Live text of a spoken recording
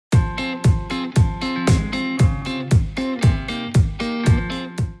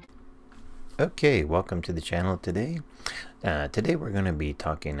Okay, welcome to the channel today. Today we're going to be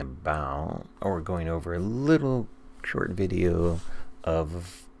talking about, or going over a little short video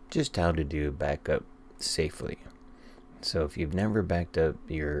of just how to do backup safely. So if you've never backed up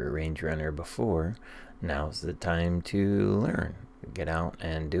your RangeRunner before, now's the time to learn. Get out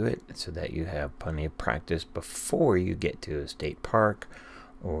and do it so that you have plenty of practice before you get to a state park,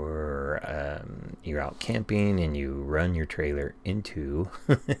 or you're out camping and you run your trailer into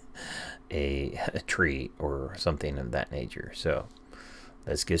a tree or something of that nature. So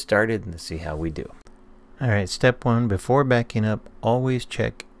let's get started and see how we do. Alright, step one, before backing up, always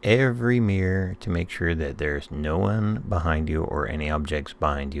check every mirror to make sure that there's no one behind you or any objects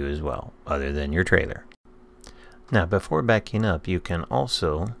behind you as well, other than your trailer. Now, before backing up, you can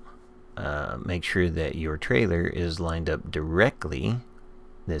also make sure that your trailer is lined up directly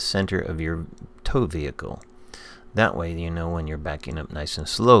the center of your tow vehicle. That way, you know, when you're backing up nice and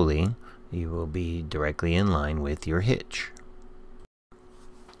slowly, you will be directly in line with your hitch.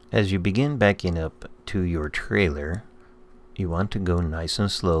 As you begin backing up to your trailer, you want to go nice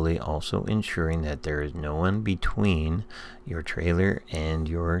and slowly, also ensuring that there is no one between your trailer and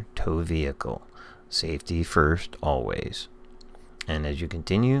your tow vehicle. Safety first, always. And as you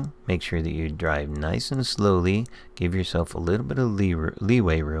continue, make sure that you drive nice and slowly, give yourself a little bit of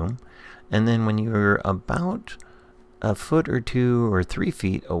leeway room, and then when you're about a foot or 2 or 3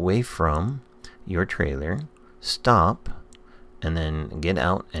 feet away from your trailer, stop and then get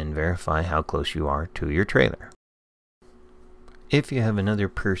out and verify how close you are to your trailer. If you have another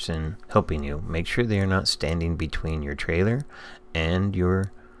person helping you, make sure they are not standing between your trailer and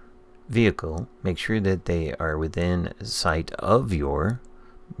your vehicle. Make sure that they are within sight of your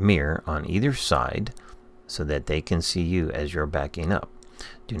mirror on either side so that they can see you as you're backing up.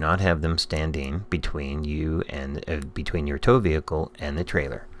 Do not have them standing between you and between your tow vehicle and the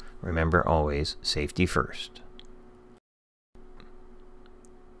trailer. Remember, always safety first.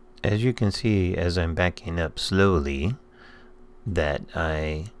 As you can see, as I'm backing up slowly, that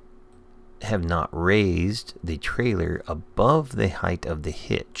I have not raised the trailer above the height of the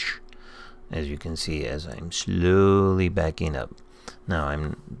hitch. As you can see, as I'm slowly backing up.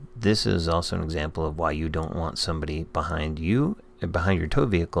 Now, this is also an example of why you don't want somebody behind you, behind your tow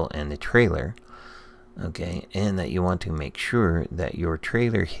vehicle and the trailer, okay, and that you want to make sure that your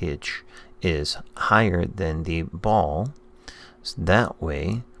trailer hitch is higher than the ball, so that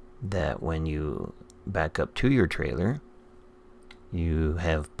way that when you back up to your trailer, you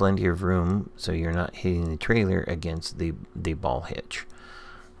have plenty of room so you're not hitting the trailer against the ball hitch.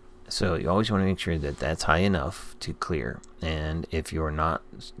 So you always want to make sure that that's high enough to clear. And if you're not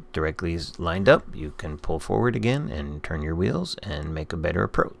directly lined up, you can pull forward again and turn your wheels and make a better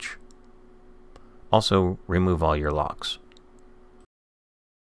approach. Also, remove all your locks.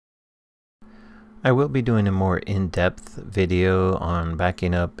 I will be doing a more in-depth video on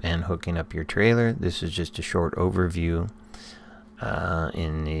backing up and hooking up your trailer. This is just a short overview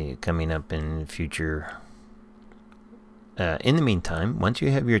coming up in future. In the meantime, once you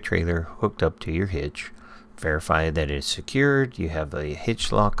have your trailer hooked up to your hitch, verify that it's secured, you have a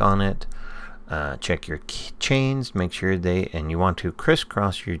hitch lock on it, check your chains, make sure and you want to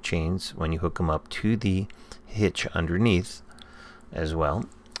crisscross your chains when you hook them up to the hitch underneath as well,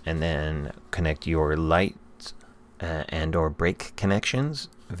 and then connect your lights and or brake connections.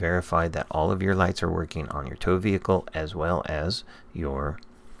 Verify that all of your lights are working on your tow vehicle as well as your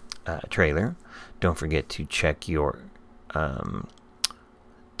trailer. Don't forget to check your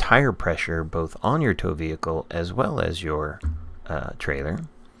tire pressure both on your tow vehicle as well as your trailer.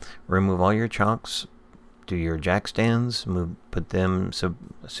 Remove all your chocks, do your jack stands, put them,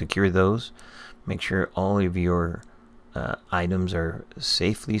 secure those. Make sure all of your items are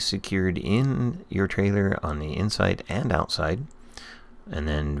safely secured in your trailer on the inside and outside. And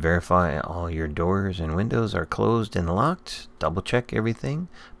then verify all your doors and windows are closed and locked. Double check everything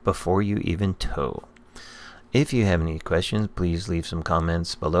before you even tow. If you have any questions, please leave some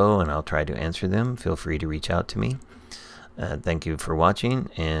comments below and I'll try to answer them. Feel free to reach out to me. Thank you for watching,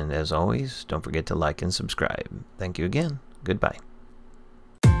 and as always, don't forget to like and subscribe. Thank you again. Goodbye.